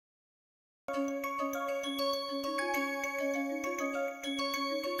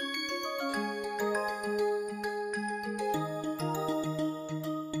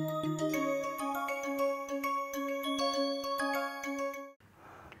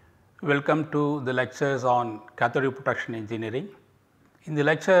Welcome to the lectures on cathodic protection engineering. In the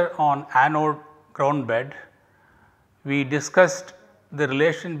lecture on anode ground bed, we discussed the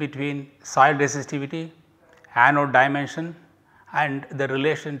relation between soil resistivity, anode dimension and the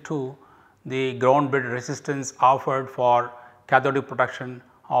relation to the ground bed resistance offered for cathodic protection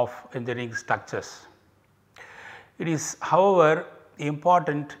of engineering structures. It is however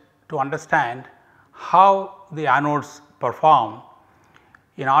important to understand how the anodes perform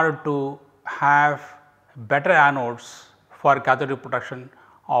in order to have better anodes for cathodic protection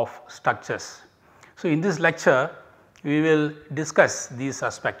of structures. So, in this lecture we will discuss these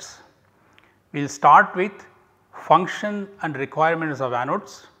aspects. We will start with function and requirements of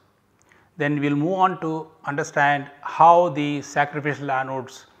anodes, then we will move on to understand how the sacrificial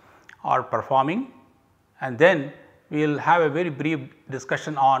anodes are performing, and then we will have a very brief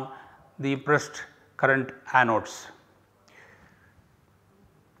discussion on the impressed current anodes.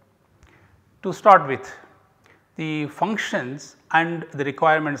 To start with, the functions and the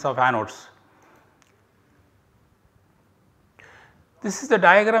requirements of anodes. This is the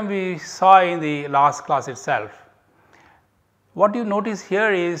diagram we saw in the last class itself. What you notice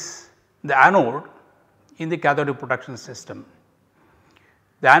here is the anode in the cathodic protection system.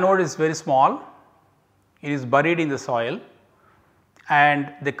 The anode is very small, it is buried in the soil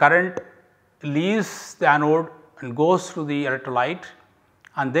and the current leaves the anode and goes through the electrolyte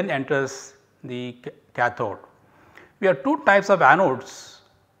and then enters the cathode. We have two types of anodes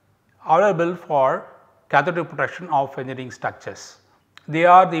available for cathodic protection of engineering structures. They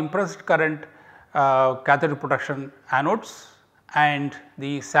are the impressed current cathodic protection anodes and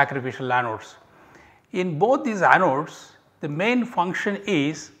the sacrificial anodes. In both these anodes, the main function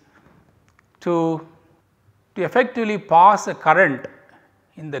is to effectively pass a current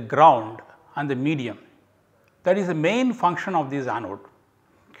in the ground and the medium. That is the main function of this anode.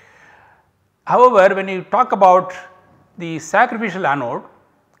 However, when you talk about the sacrificial anode,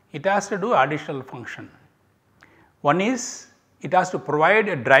 it has to do additional function. One is it has to provide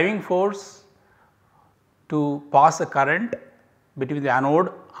a driving force to pass a current between the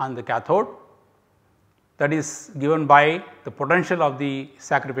anode and the cathode, that is given by the potential of the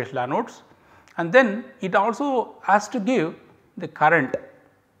sacrificial anodes, and then it also has to give the current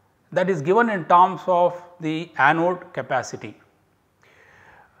that is given in terms of the anode capacity.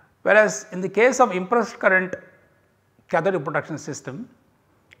 Whereas, in the case of impressed current cathodic protection system,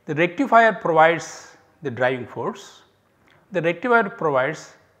 the rectifier provides the driving force, the rectifier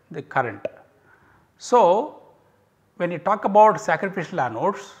provides the current. So, when you talk about sacrificial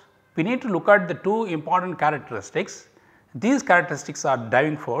anodes, we need to look at the two important characteristics. These characteristics are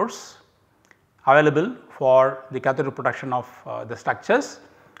driving force available for the cathodic protection of the structures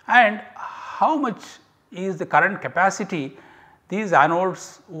and how much is the current capacity these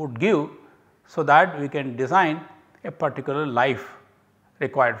anodes would give, so that we can design a particular life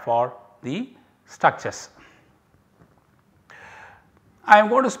required for the structures. I am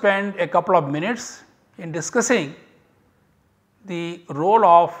going to spend a couple of minutes in discussing the role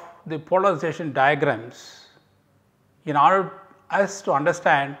of the polarization diagrams in order us to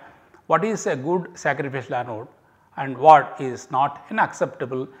understand what is a good sacrificial anode and what is not an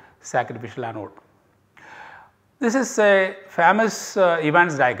acceptable sacrificial anode. This is a famous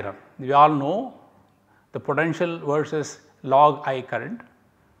Evans diagram. We all know the potential versus log I current.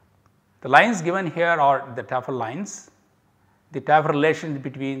 The lines given here are the Tafel lines, the Tafel relation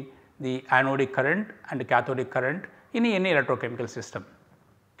between the anodic current and the cathodic current in any electrochemical system.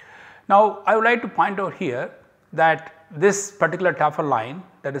 Now, I would like to point out here that this particular Tafel line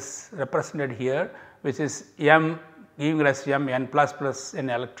that is represented here, which is m giving rise to m n plus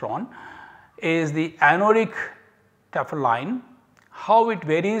n electron, is the anodic Tafel line, how it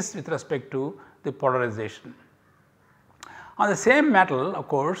varies with respect to the polarization. On the same metal, of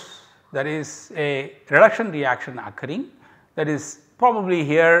course, there is a reduction reaction occurring, that is probably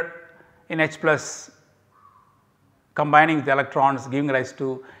here in H plus combining with the electrons giving rise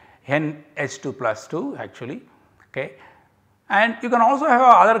to NH2 plus 2 actually. Okay. And you can also have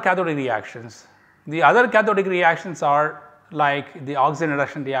other cathodic reactions. The other cathodic reactions are like the oxygen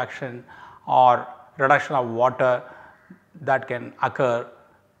reduction reaction or reduction of water that can occur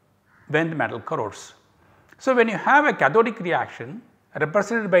when the metal corrodes. So, when you have a cathodic reaction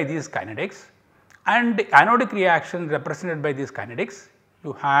represented by these kinetics and the anodic reaction represented by these kinetics,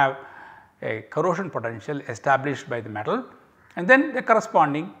 you have a corrosion potential established by the metal and then the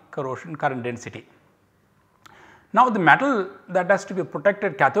corresponding corrosion current density. Now, the metal that has to be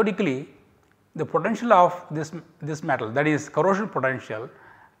protected cathodically, the potential of this metal, that is corrosion potential,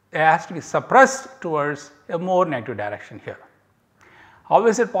 has to be suppressed towards a more negative direction here. How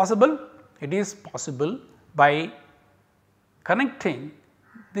is it possible? It is possible by connecting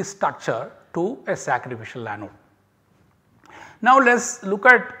this structure to a sacrificial anode. Now, let us look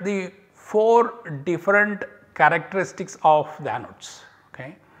at the 4 different characteristics of the anodes.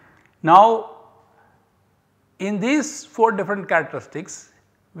 Okay. Now, in these 4 different characteristics,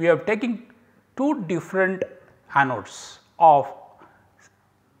 we have taken 2 different anodes of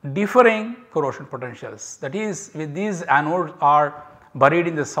differing corrosion potentials. That is, with these anodes are buried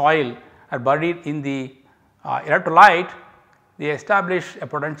in the soil or buried in the electrolyte, they establish a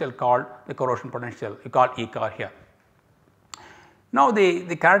potential called the corrosion potential, we call ECAR here. Now,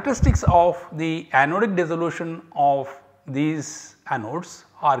 the characteristics of the anodic dissolution of these anodes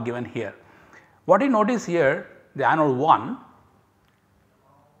are given here. What you notice here, the anode 1,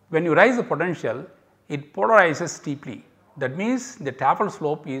 when you raise the potential, it polarizes steeply. That means, the taper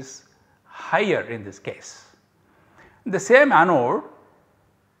slope is higher in this case. The same anode,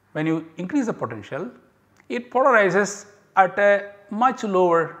 when you increase the potential, it polarizes at a much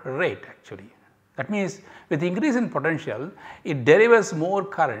lower rate actually. That means, with increase in potential, it delivers more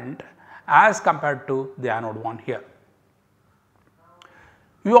current as compared to the anode 1 here.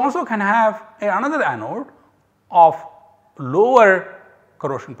 You also can have another anode of lower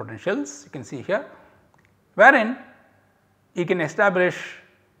corrosion potentials, you can see here, wherein you can establish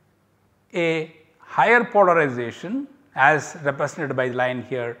a higher polarization as represented by the line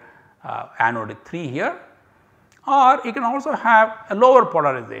here, anode 3 here, or you can also have a lower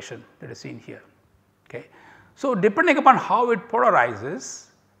polarization that is seen here. Okay. So, depending upon how it polarizes,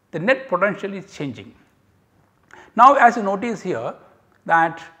 the net potential is changing. Now, as you notice here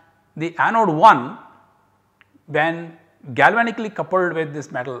that the anode 1, when galvanically coupled with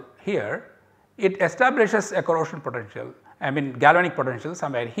this metal here, it establishes a corrosion potential, I mean galvanic potential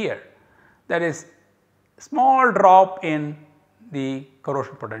somewhere here. There is small drop in the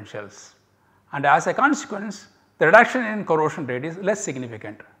corrosion potentials, and as a consequence the reduction in corrosion rate is less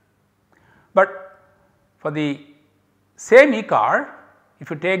significant. But for the same ECAR,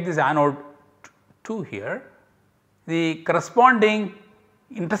 if you take this anode 2 here, the corresponding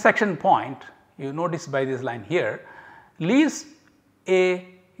intersection point you notice by this line here leaves a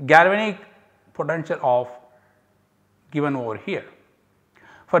galvanic potential of given over here.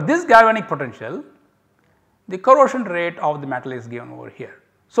 For this galvanic potential, the corrosion rate of the metal is given over here.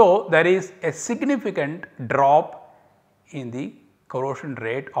 So, there is a significant drop in the corrosion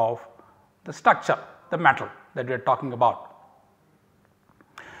rate of the structure, the metal that we are talking about.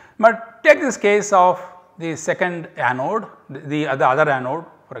 But take this case of the second anode, the other anode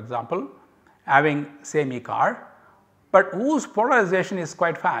for example, having same ECAR, but whose polarization is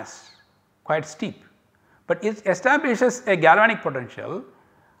quite fast, quite steep, but it establishes a galvanic potential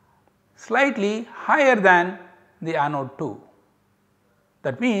slightly higher than the anode 2.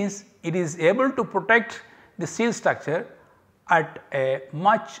 That means, it is able to protect the steel structure at a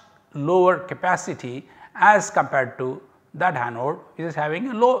much lower capacity as compared to that anode which is having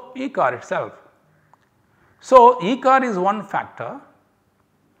a low ECAR itself. So, ECAR is one factor,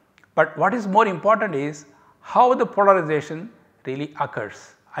 but what is more important is how the polarization really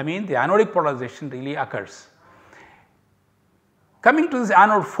occurs. I mean the anodic polarization really occurs. Coming to this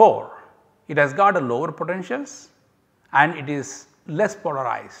anode 4, it has got a lower potentials and it is less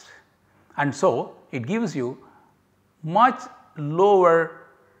polarized, and so it gives you much lower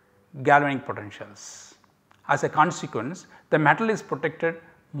galvanic potentials. As a consequence, the metal is protected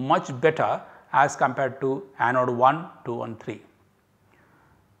much better as compared to anode 1, 2 and 3.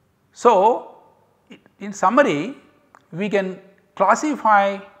 So, in summary, we can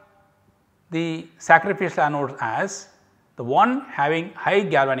classify the sacrificial anodes as the one having high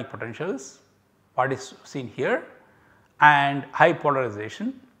galvanic potentials, what is seen here, and high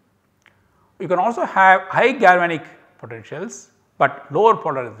polarization. You can also have high galvanic potentials, but lower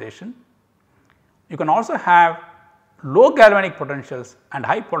polarization. You can also have low galvanic potentials and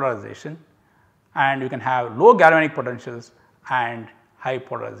high polarization, and you can have low galvanic potentials and high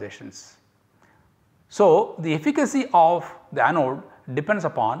polarizations. So, the efficacy of the anode depends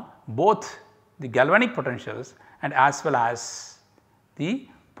upon both the galvanic potentials and as well as the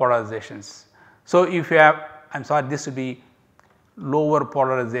polarizations. So, if you have, I am sorry, this should be lower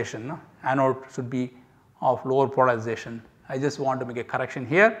polarization, no? Anode should be of lower polarization. I just want to make a correction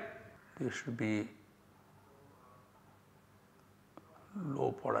here, this should be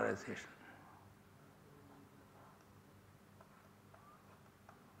low polarization.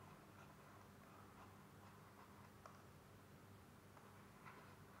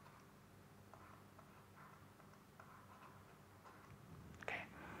 Okay.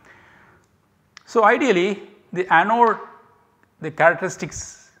 So, ideally the anode the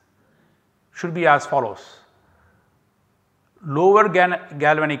characteristics should be as follows. Lower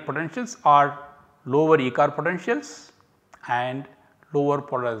galvanic potentials are lower ECAR potentials and lower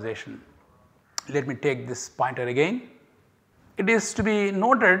polarization. Let me take this pointer again. It is to be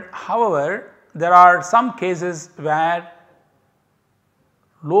noted, however, there are some cases where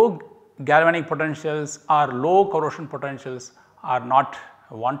low galvanic potentials or low corrosion potentials are not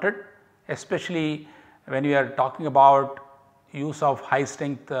wanted, especially when we are talking about use of high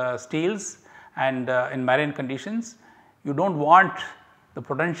strength steels and in marine conditions. You do not want the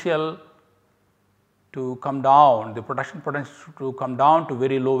potential to come down, the protection potential to come down to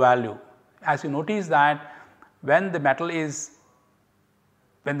very low value. As you notice that when the metal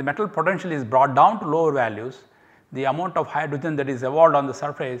potential is brought down to lower values, the amount of hydrogen that is evolved on the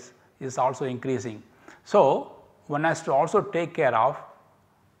surface is also increasing. So, one has to also take care of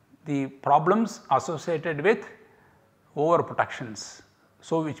the problems associated with overprotections.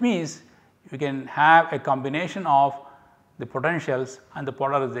 So, which means you can have a combination of the potentials and the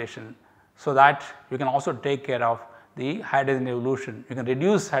polarization, so that you can also take care of the hydrogen evolution, you can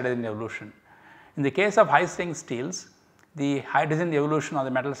reduce hydrogen evolution. In the case of high strength steels, the hydrogen evolution on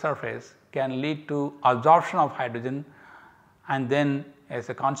the metal surface can lead to absorption of hydrogen and then as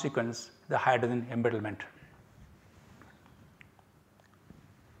a consequence the hydrogen embrittlement.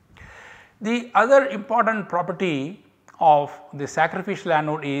 The other important property of the sacrificial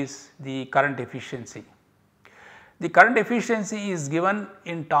anode is the current efficiency. The current efficiency is given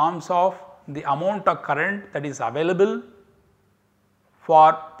in terms of the amount of current that is available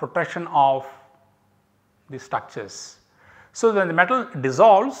for protection of the structures. So, when the metal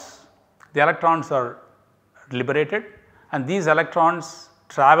dissolves, the electrons are liberated and these electrons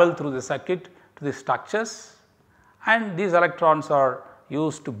travel through the circuit to the structures, and these electrons are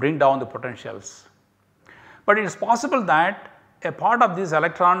used to bring down the potentials. But it is possible that a part of these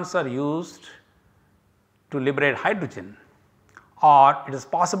electrons are used to liberate hydrogen, or it is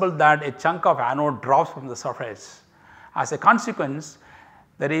possible that a chunk of anode drops from the surface. As a consequence,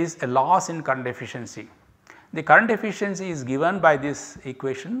 there is a loss in current efficiency. The current efficiency is given by this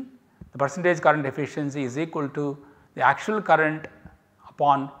equation. The percentage current efficiency is equal to the actual current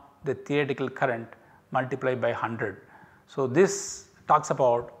upon the theoretical current multiplied by 100. So, this talks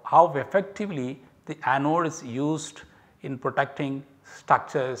about how effectively the anode is used in protecting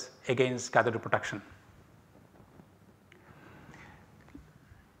structures against cathodic protection.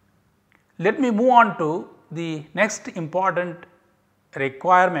 Let me move on to the next important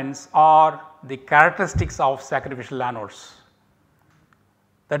requirements or the characteristics of sacrificial anodes,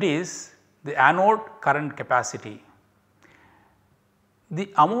 that is the anode current capacity.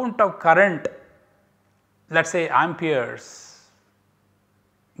 The amount of current, let us say amperes,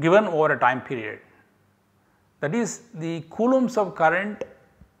 given over a time period, that is the coulombs of current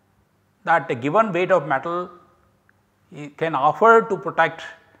that a given weight of metal can offer to protect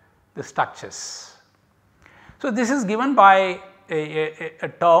the structures. So, this is given by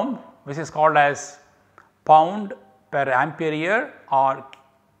a term which is called as pound per ampere year or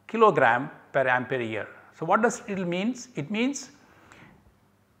kilogram per ampere year. So, what does it means? It means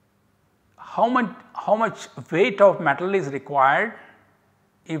how much weight of metal is required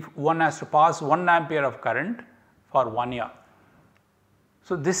if one has to pass 1 ampere of current for 1 year.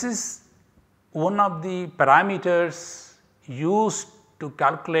 So, this is one of the parameters used to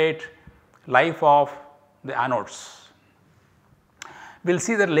calculate life of the anodes. We will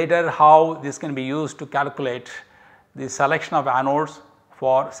see that later how this can be used to calculate the selection of anodes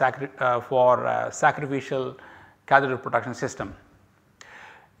for sacrificial cathodic protection system.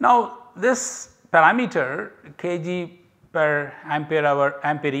 Now, this parameter kg per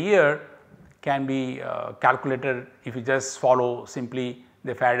ampere year can be calculated if you just follow simply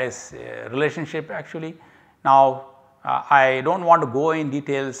the Faraday's relationship actually. Now, I do not want to go in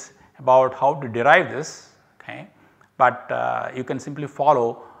details about how to derive this, okay, but you can simply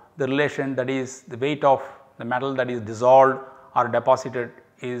follow the relation, that is the weight of the metal that is dissolved or deposited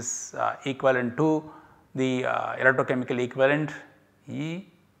is equivalent to the electrochemical equivalent E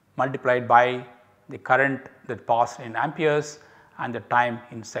multiplied by the current that passed in amperes and the time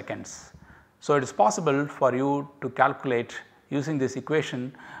in seconds. So, it is possible for you to calculate using this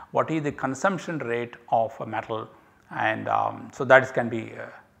equation what is the consumption rate of a metal, and so that is can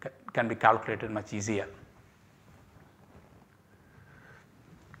be calculated much easier.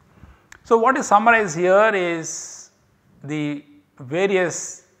 So, what is summarized here is the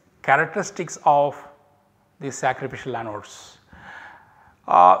various characteristics of the sacrificial anodes.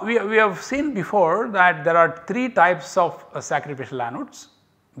 We have seen before that there are 3 types of sacrificial anodes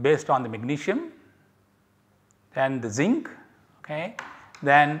based on the magnesium, then the zinc Okay.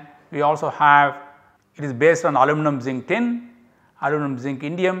 Then we also have, it is based on aluminum zinc tin, aluminum zinc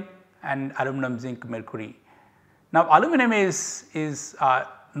indium and aluminum zinc mercury. Now aluminum is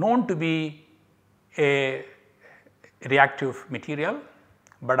known to be a reactive material,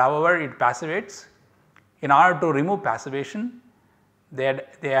 but however it passivates. In order to remove passivation, they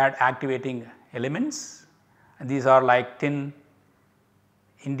add activating elements, and these are like tin,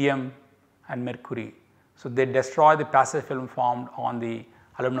 indium and mercury. So they destroy the passive film formed on the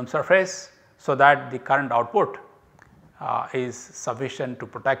aluminum surface, so that the current output is sufficient to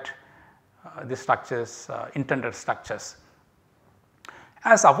protect the structures, intended structures.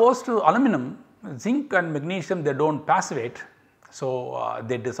 As opposed to aluminum, zinc and magnesium, they do not passivate, so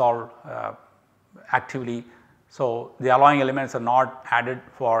they dissolve actively. So the alloying elements are not added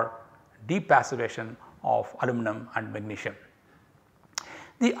for depassivation of aluminum and magnesium.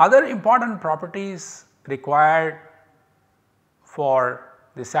 The other important properties required for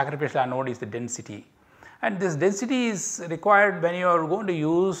the sacrificial anode is the density, and this density is required when you are going to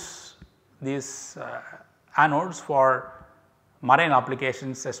use these anodes for marine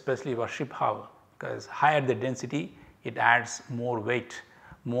applications, especially for ship hull, because higher the density, it adds more weight,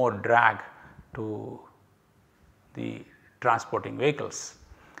 more drag to the transporting vehicles.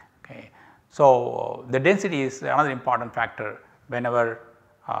 Okay. So the density is another important factor whenever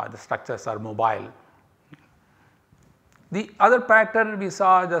the structures are mobile. The other factor we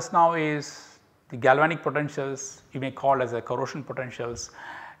saw just now is the galvanic potentials, you may call as a corrosion potentials.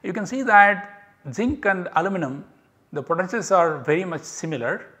 You can see that zinc and aluminum, the potentials are very much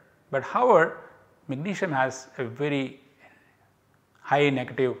similar, but however magnesium has a very high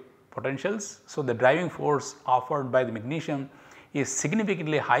negative potentials. So the driving force offered by the magnesium is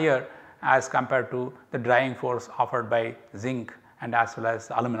significantly higher as compared to the driving force offered by zinc and as well as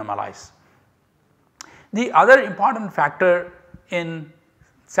aluminum alloys. The other important factor in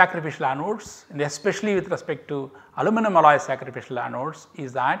sacrificial anodes, and especially with respect to aluminum alloy sacrificial anodes,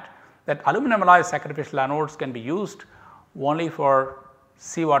 is that aluminum alloy sacrificial anodes can be used only for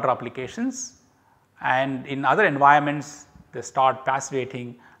seawater applications, and in other environments they start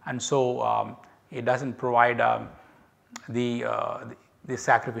passivating, and so it does not provide the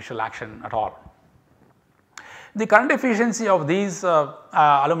sacrificial action at all. The current efficiency of these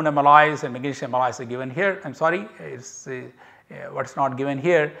aluminum alloys and magnesium alloys are given here. I am sorry, it is what is not given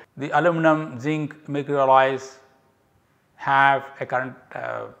here. The aluminum, zinc, mercury alloys have a current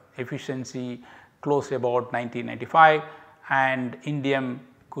efficiency close to about 90-95, and indium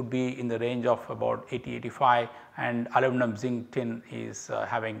could be in the range of about 80-85, and aluminum zinc tin is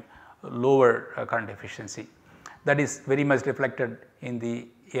having lower current efficiency. That is very much reflected in the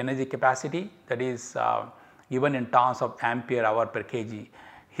energy capacity, that is given in terms of ampere hour per kg.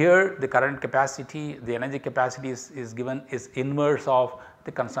 Here the current capacity, the energy capacity is given is inverse of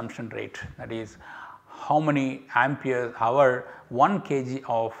the consumption rate, that is how many ampere hour 1 kg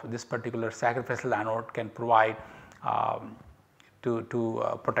of this particular sacrificial anode can provide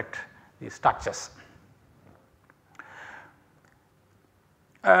to protect the structures.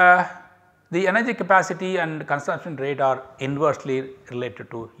 The energy capacity and consumption rate are inversely related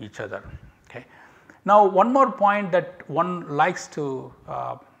to each other. Okay. Now one more point that one likes to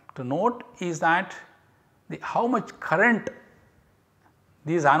note is that how much current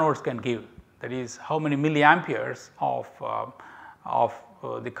these anodes can give, that is how many milliamperes of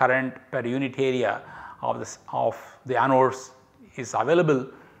the current per unit area of the anodes is available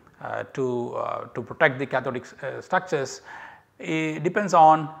to protect the cathodic structures. It depends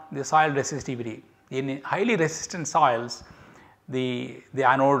on the soil resistivity. In highly resistant soils, the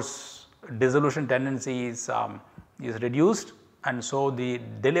anodes dissolution tendency is reduced, and so the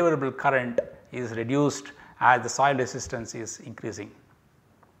deliverable current is reduced as the soil resistance is increasing.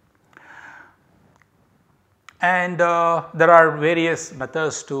 And there are various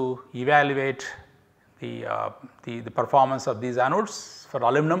methods to evaluate the performance of these anodes. For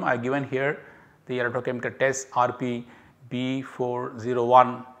aluminum, I have given here the electrochemical test RP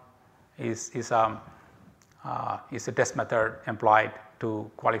B401 is a test method employed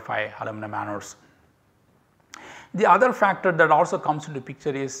to qualify aluminum anodes. The other factor that also comes into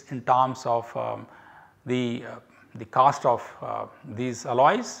picture is in terms of the cost of these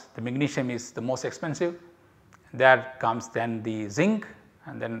alloys. The magnesium is the most expensive, there comes then the zinc,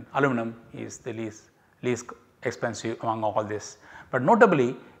 and then aluminum is the least expensive among all this. But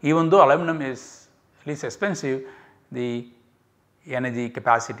notably, even though aluminum is least expensive, the energy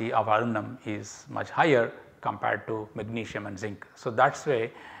capacity of aluminum is much higher compared to magnesium and zinc. So that is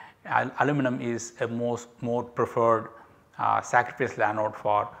why aluminum is a more preferred sacrificial anode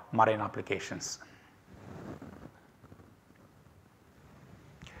for marine applications.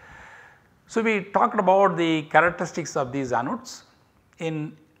 So, we talked about the characteristics of these anodes.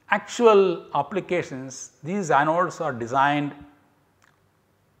 In actual applications, these anodes are designed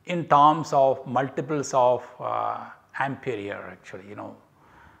in terms of multiples of ampere actually, you know.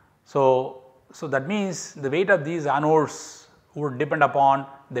 So, that means the weight of these anodes would depend upon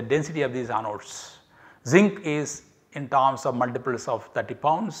the density of these anodes. Zinc is in terms of multiples of 30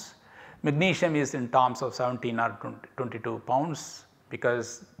 pounds, magnesium is in terms of 17 or 22 pounds,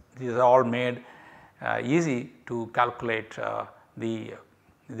 because these are all made easy to calculate the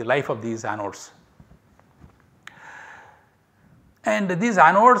life of these anodes. And these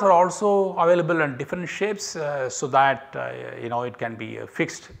anodes are also available in different shapes, so that you know, it can be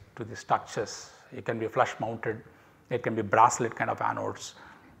fixed to the structures. It can be flush mounted, it can be bracelet kind of anodes,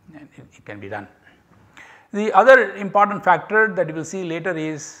 and it can be done. The other important factor that you will see later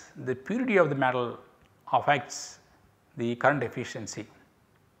is the purity of the metal affects the current efficiency.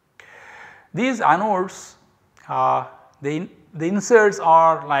 These anodes, the inserts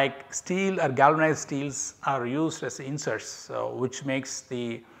are like steel or galvanized steels are used as inserts, which makes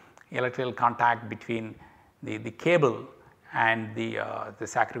the electrical contact between the cable and the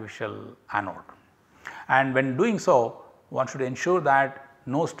sacrificial anode. And when doing so, one should ensure that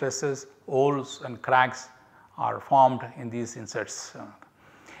no stresses, holes and cracks are formed in these inserts.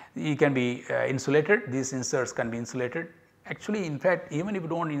 It can be insulated, these inserts can be insulated. Actually, in fact, even if you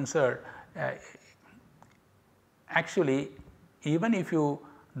do not insert, actually even if you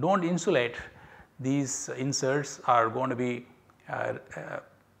do not insulate, these inserts are going to be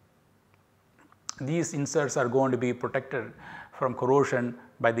protected from corrosion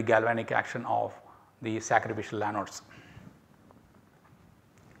by the galvanic action of the sacrificial anodes.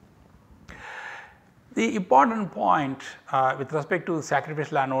 The important point with respect to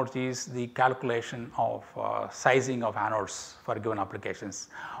sacrificial anodes is the calculation of sizing of anodes for given applications.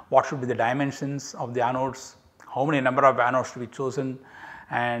 What should be the dimensions of the anodes, how many number of anodes to be chosen,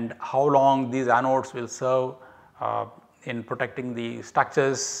 and how long these anodes will serve in protecting the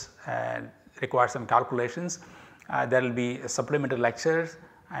structures, and require some calculations. There will be supplementary lectures,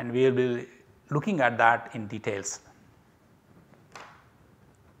 and we will be looking at that in details.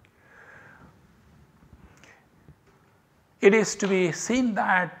 It is to be seen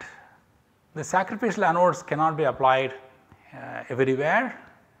that the sacrificial anodes cannot be applied everywhere.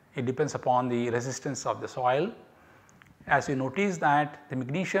 It depends upon the resistance of the soil. As you notice that the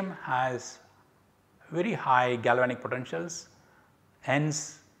magnesium has very high galvanic potentials,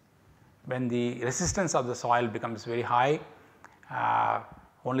 hence when the resistance of the soil becomes very high,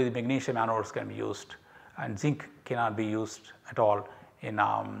 only the magnesium anodes can be used, and zinc cannot be used at all in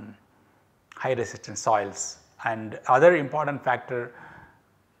high resistance soils. And other important factor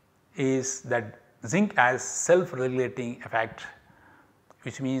is that zinc has self regulating effect,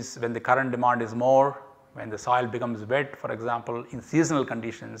 which means when the current demand is more, when the soil becomes wet, for example in seasonal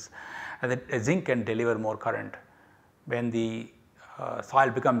conditions, zinc can deliver more current. When the soil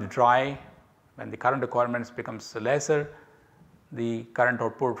becomes dry, when the current requirements becomes lesser, the current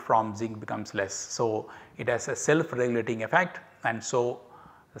output from zinc becomes less. So, it has a self regulating effect, and so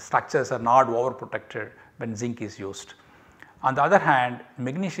the structures are not overprotected when zinc is used. On the other hand,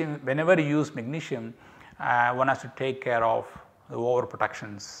 magnesium, whenever you use magnesium, one has to take care of the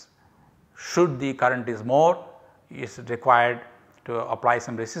overprotections. Should the current is more, it is required to apply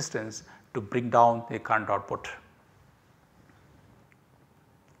some resistance to bring down the current output.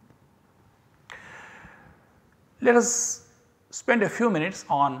 Let us spend a few minutes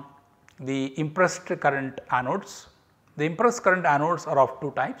on the impressed current anodes. The impressed current anodes are of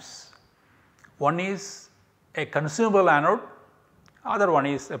two types. One is a consumable anode, other one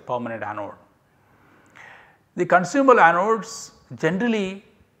is a permanent anode. The consumable anodes generally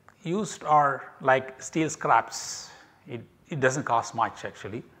used are like steel scraps, it does not cost much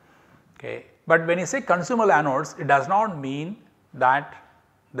actually. Okay. But when you say consumable anodes, it does not mean that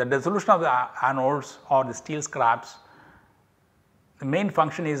the dissolution of the anodes or the steel scraps, the main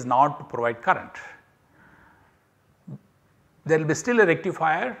function is not to provide current. There will be still a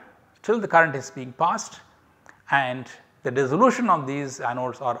rectifier, still the current is being passed, and the dissolution of these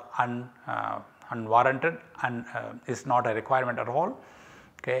anodes are unwarranted and is not a requirement at all.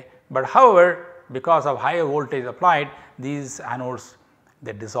 Okay. But however, because of higher voltage applied, these anodes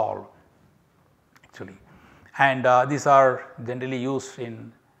they dissolve actually, and these are generally used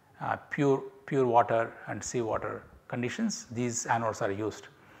in pure water and seawater conditions. These anodes are used.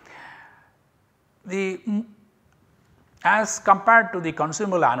 As compared to the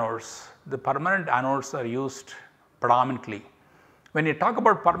consumable anodes, the permanent anodes are used predominantly. When you talk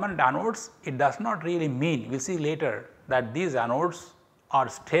about permanent anodes, it does not really mean, we will see later, that these anodes are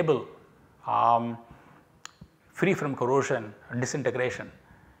stable free from corrosion and disintegration.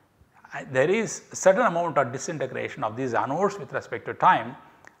 There is a certain amount of disintegration of these anodes with respect to time,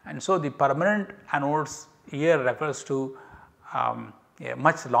 and so the permanent anodes here refers to a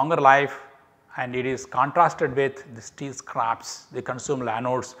much longer life, and it is contrasted with the steel scraps, the consumable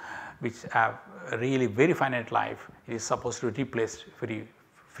anodes, which have really very finite life. It is supposed to be replaced very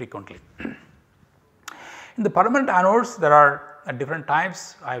frequently. In the permanent anodes, there are different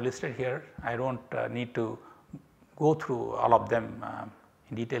types I have listed here. I do not need to go through all of them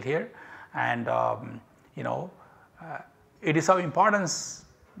in detail here, and it is of importance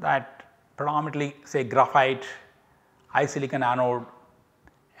that predominantly say graphite, silicon anode,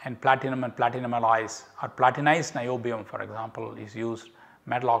 and platinum alloys or platinized niobium, for example, is used.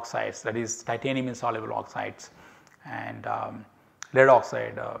 Metal oxides, that is titanium insoluble oxides, and lead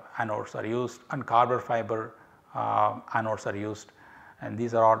oxide anodes are used, and carbon fiber anodes are used, and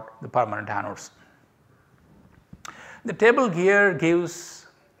these are all the permanent anodes. The table here gives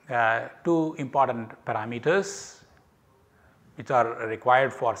two important parameters which are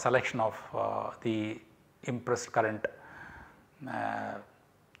required for selection of the impressed current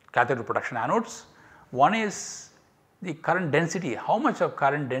cathode protection anodes. One is the current density, how much of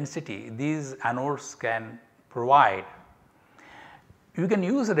current density these anodes can provide. You can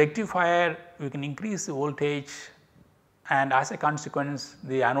use a rectifier, you can increase the voltage, and as a consequence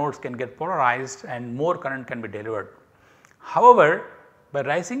the anodes can get polarized and more current can be delivered. However, by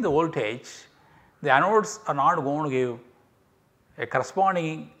raising the voltage, the anodes are not going to give a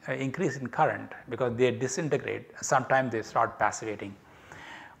corresponding increase in current because they disintegrate, sometimes they start passivating.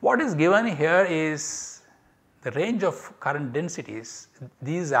 What is given here is the range of current densities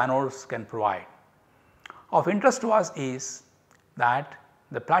these anodes can provide. Of interest to us is that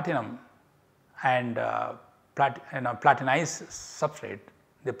the platinum and platinized substrate,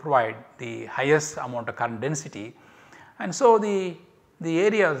 they provide the highest amount of current density, and so the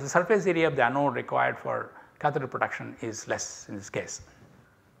area, the surface area of the anode required for cathode protection is less in this case.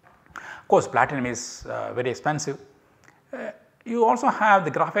 Of course, platinum is very expensive. You also have the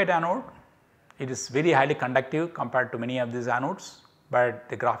graphite anode. It is very highly conductive compared to many of these anodes, but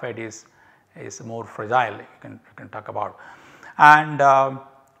the graphite is more fragile, you can talk about. And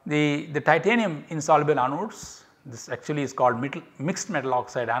the titanium insoluble anodes, this actually is called mixed metal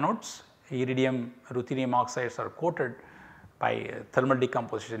oxide anodes. Iridium, ruthenium oxides are coated by thermal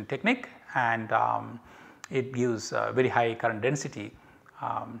decomposition technique, and it gives very high current density.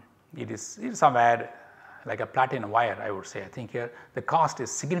 It is somewhere like a platinum wire, I would say. I think here the cost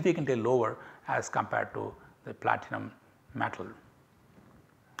is significantly lower as compared to the platinum metal.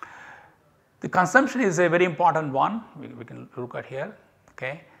 The consumption is a very important one, we can look at here,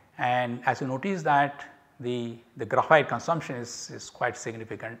 okay. And as you notice that the graphite consumption is quite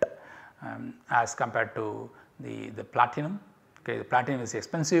significant as compared to the platinum, okay. The platinum is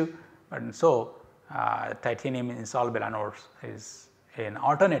expensive, and so titanium insoluble anodes is an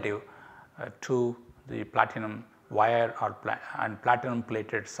alternative to the platinum wire or and platinum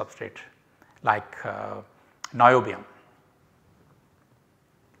plated substrate like niobium.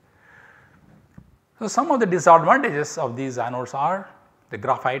 So, some of the disadvantages of these anodes are the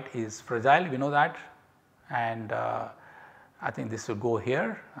graphite is fragile, we know that, and I think this will go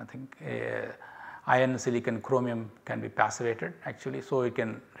here. I think iron, silicon, chromium can be passivated actually, so it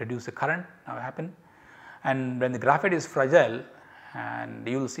can reduce the current happen. And when the graphite is fragile, and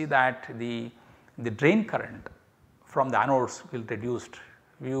you will see that the drain current from the anodes will reduced.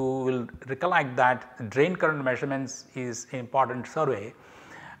 You will recollect that drain current measurements is an important survey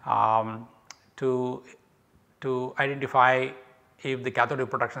to identify if the cathode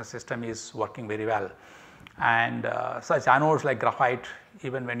protection system is working very well. And such anodes like graphite,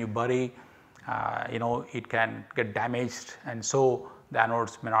 even when you bury, it can get damaged, and so the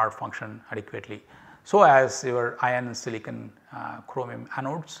anodes may not function adequately. So as your iron, silicon, chromium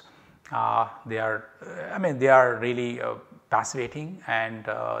anodes, they are really passivating, and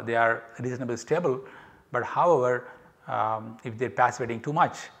they are reasonably stable, but however if they are passivating too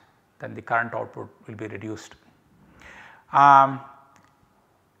much, then the current output will be reduced.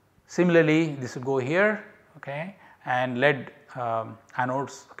 Similarly, this will go here, okay, and lead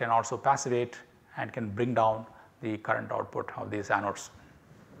anodes can also passivate and can bring down the current output of these anodes.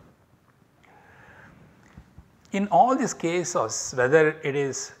 In all these cases, whether it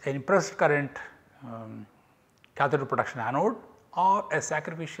is an impressed current cathode protection anode or a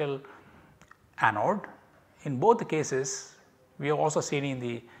sacrificial anode, in both the cases we have also seen in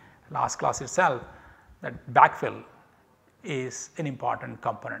the last class itself that backfill is an important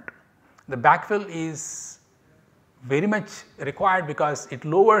component. The backfill is very much required because it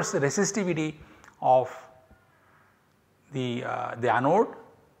lowers the resistivity of the anode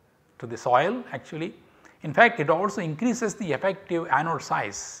to the soil actually. In fact, it also increases the effective anode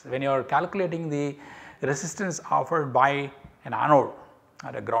size when you are calculating the resistance offered by an anode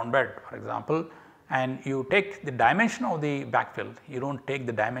at a ground bed for example, and you take the dimension of the backfill, you do not take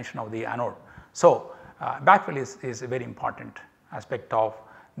the dimension of the anode. So, backfill is a very important aspect of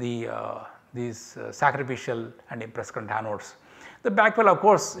these sacrificial and impressed current anodes. The backfill of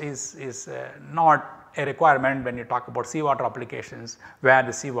course is not a requirement when you talk about seawater applications where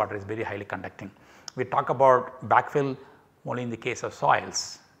the seawater is very highly conducting. We talk about backfill only in the case of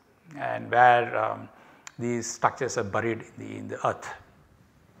soils and where these structures are buried in the earth.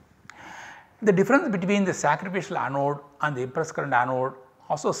 The difference between the sacrificial anode and the impressed current anode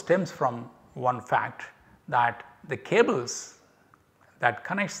also stems from one fact, that the cables that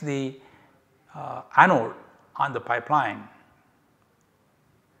connects the anode on the pipeline,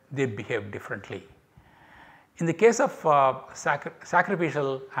 they behave differently. In the case of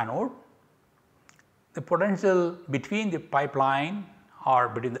sacrificial anode, the potential between the pipeline or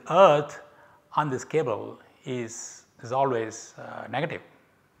between the earth on this cable is always negative.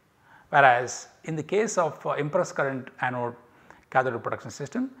 Whereas, in the case of impressed current anode cathode protection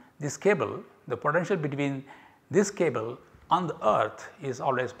system, this cable, the potential between this cable on the earth is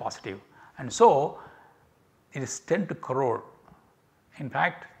always positive, and so it is tend to corrode. In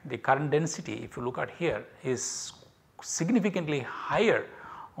fact, the current density, if you look at here, is significantly higher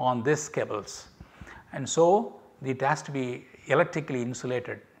on these cables, and so it has to be electrically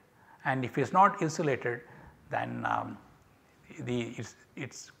insulated, and if it is not insulated, then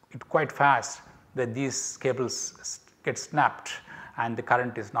it's quite fast that these cables get snapped and the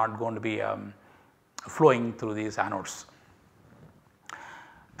current is not going to be flowing through these anodes.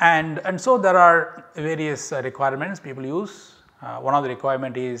 And so there are various requirements people use. One of the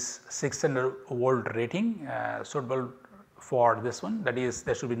requirement is 600 volt rating suitable for this one, that is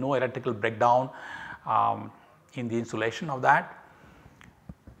there should be no electrical breakdown in the insulation of that.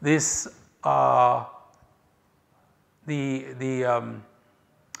 This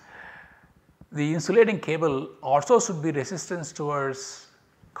the insulating cable also should be resistant towards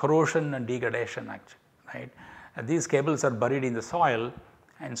corrosion and degradation actually, right. These cables are buried in the soil,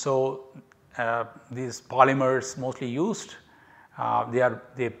 and so these polymers mostly used,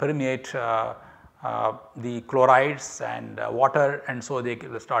 they permeate the chlorides and water, and so they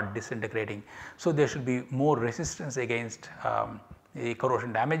start disintegrating. So, there should be more resistance against the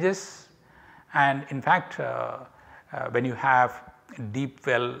corrosion damages, and in fact when you have deep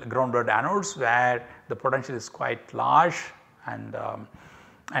well grounded anodes where the potential is quite large and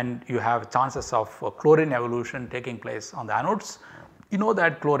you have chances of chlorine evolution taking place on the anodes, you know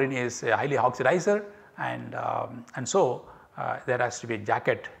that chlorine is a highly oxidizer, and so there has to be a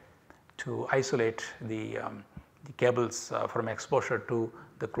jacket to isolate the cables from exposure to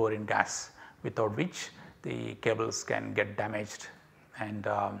the chlorine gas, without which the cables can get damaged and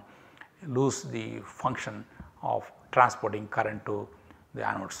lose the function of transporting current to the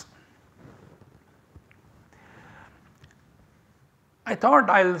anodes. I thought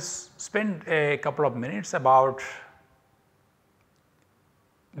I will spend a couple of minutes about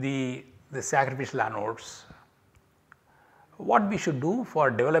the sacrificial anodes, what we should do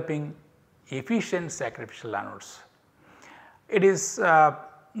for developing efficient sacrificial anodes. It is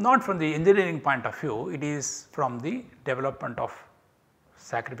not from the engineering point of view, it is from the development of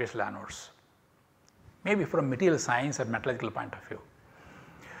sacrificial anodes, maybe from material science or metallurgical point of view.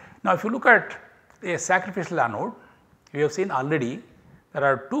 Now, if you look at a sacrificial anode, we have seen already there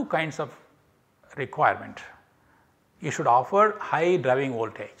are two kinds of requirement. You should offer high driving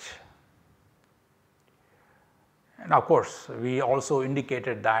voltage, and of course, we also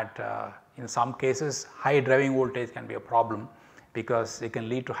indicated that in some cases high driving voltage can be a problem because it can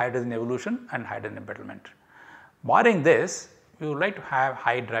lead to hydrogen evolution and hydrogen embeddlement. Barring this, we would like to have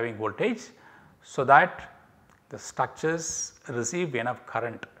high driving voltage so that the structures receive enough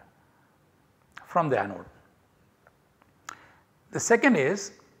current from the anode. The second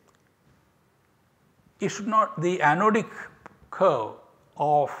is, it should not, the anodic curve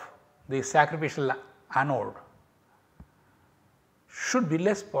of the sacrificial anode should be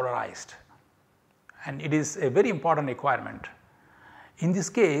less polarized, and it is a very important requirement. In this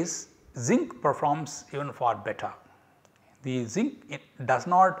case, zinc performs even far better. The zinc does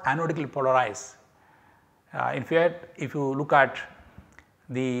not anodically polarize. In fact, if you look at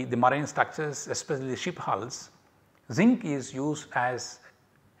the marine structures, especially the ship hulls, zinc is used as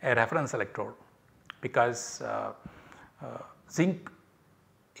a reference electrode because zinc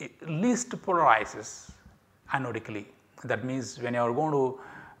least polarizes anodically. That means, when you are going to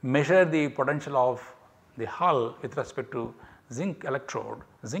measure the potential of the hull with respect to zinc electrode,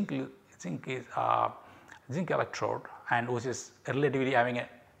 zinc electrode, and which is relatively having a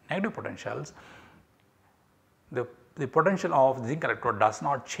negative potentials, the potential of the zinc electrode does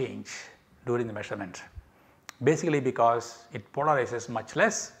not change during the measurement, basically because it polarizes much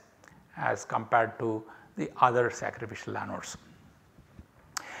less as compared to the other sacrificial anodes.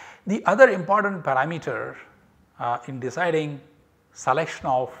 The other important parameter in deciding selection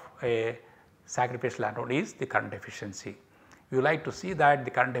of a sacrificial anode is the current efficiency. We would like to see that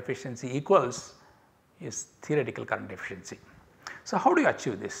the current efficiency equals is theoretical current efficiency. So, how do you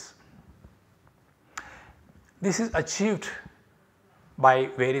achieve this? This is achieved by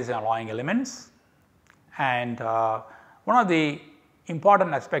various alloying elements, and one of the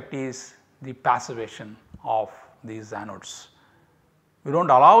important aspect is the passivation of these anodes. We do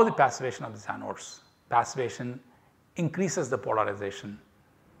not allow the passivation of these anodes. Passivation increases the polarization.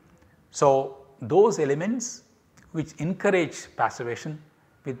 So, those elements which encourage passivation,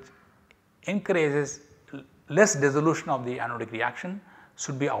 which encourages less dissolution of the anodic reaction,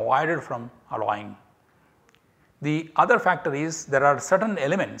 should be avoided from alloying. The other factor is there are certain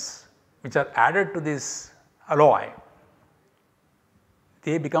elements which are added to this alloy,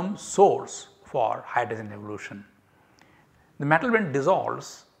 they become source for hydrogen evolution. The metal, when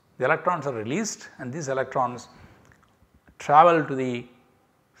dissolves, the electrons are released and these electrons travel to the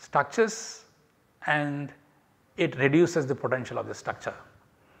structures and it reduces the potential of the structure.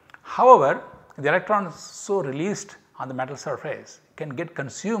 However, the electrons so released on the metal surface can get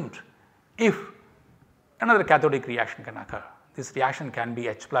consumed if another cathodic reaction can occur. This reaction can be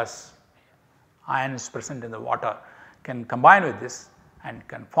H plus ions present in the water can combine with this and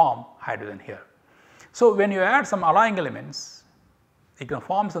can form hydrogen here. So, when you add some alloying elements, it can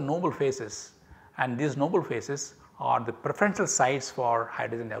form some noble phases, and these noble phases are the preferential sites for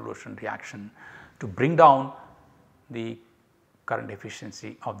hydrogen evolution reaction to bring down the current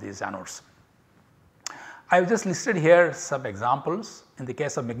efficiency of these anodes. I have just listed here some examples. In the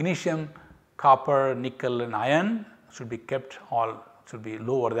case of magnesium, copper, nickel and iron should be kept should be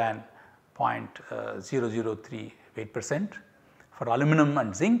lower than 0.0038%. For aluminum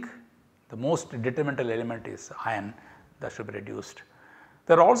and zinc, the most detrimental element is iron, that should be reduced.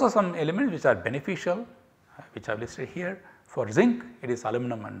 There are also some elements which are beneficial, which I have listed here. For zinc, it is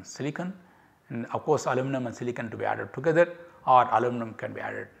aluminum and silicon, and of course, aluminum and silicon to be added together, or aluminum can be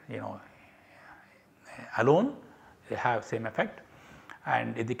added alone, they have same effect.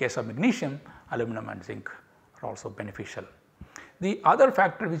 And in the case of magnesium, aluminum and zinc are also beneficial. The other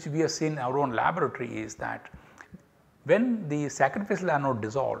factor which we have seen in our own laboratory is that when the sacrificial anode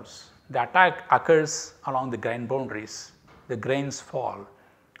dissolves, the attack occurs along the grain boundaries, the grains fall,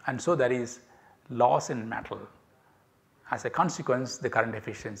 and so there is loss in metal. As a consequence, the current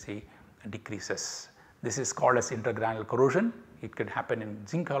efficiency decreases. This is called as intergranular corrosion. It can happen in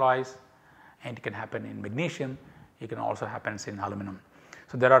zinc alloys and it can happen in magnesium, it can also happen in aluminum.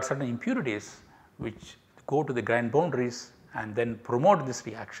 So, there are certain impurities which go to the grain boundaries and then promote this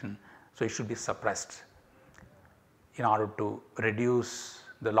reaction. So, it should be suppressed in order to reduce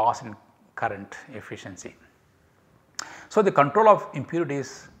the loss in current efficiency. So, the control of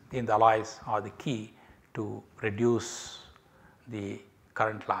impurities in the alloys are the key to reduce the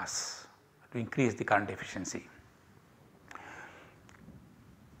current loss, to increase the current efficiency.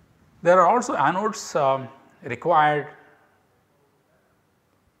 There are also anodes required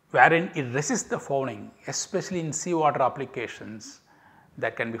wherein it resists the fouling, especially in seawater applications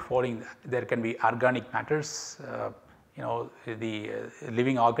that can be fouling. There can be organic matters, the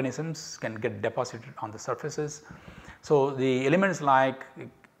living organisms can get deposited on the surfaces. So, the elements like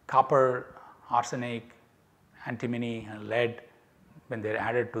copper, arsenic, antimony and lead, when they are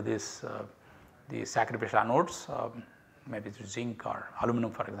added to this the sacrificial anodes, maybe zinc or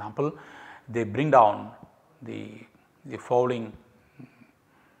aluminum for example, they bring down the fouling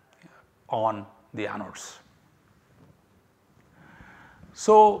on the anodes.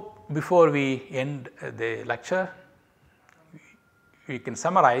 So, before we end the lecture, we can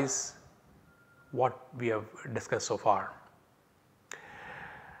summarize what we have discussed so far.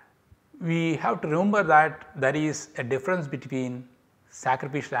 We have to remember that there is a difference between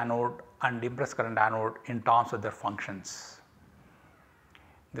sacrificial anode and impressed current anode in terms of their functions.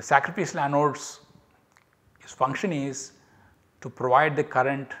 The sacrificial anodes, its function is to provide the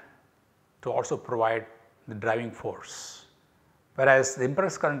current, to also provide the driving force, whereas the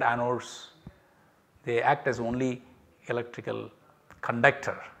impressed current anodes, they act as only electrical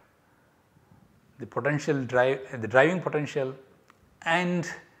conductor. The driving potential and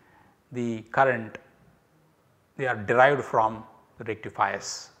the current they are derived from the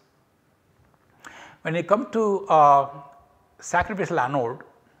rectifiers. When you come to sacrificial anode,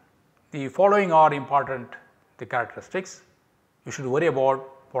 the following are important the characteristics. You should worry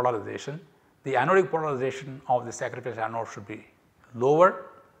about polarization. The anodic polarization of the sacrificial anode should be lower.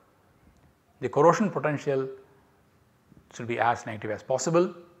 The corrosion potential should be as negative as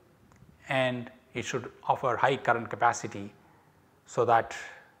possible, and it should offer high current capacity, so that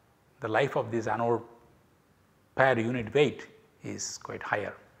the life of this anode per unit weight is quite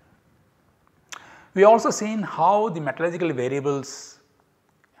higher. We also seen how the metallurgical variables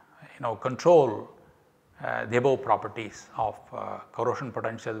control the above properties of corrosion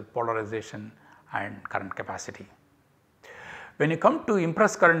potential, polarization and current capacity. When you come to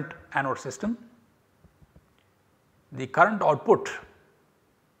impressed current anode system, the current output,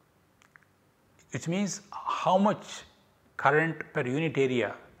 which means how much current per unit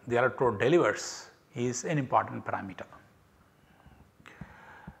area the electrode delivers, is an important parameter.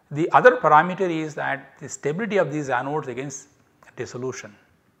 The other parameter is that the stability of these anodes against dissolution.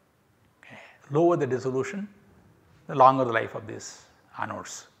 Lower the dissolution, the longer the life of these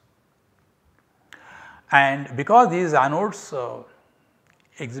anodes. And because these anodes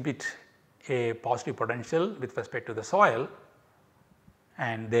exhibit a positive potential with respect to the soil,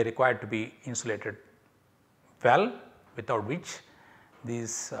 and they require to be insulated well, without which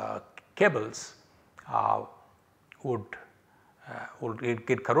these cables would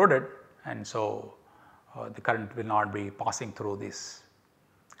get corroded, and so the current will not be passing through these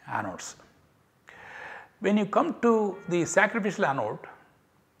anodes. When you come to the sacrificial anode,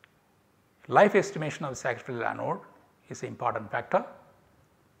 life estimation of the sacrificial anode is an important factor.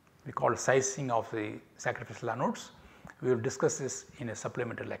 We call sizing of the sacrificial anodes. We will discuss this in a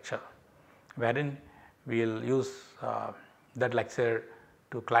supplementary lecture, wherein we will use that lecture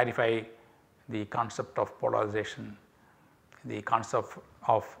to clarify the concept of polarization, the concept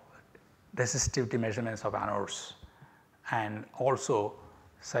of resistivity measurements of anodes, and also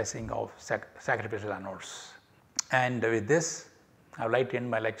sizing of sacrificial anodes. And with this, I would like to end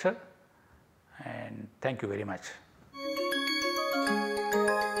my lecture, and thank you very much.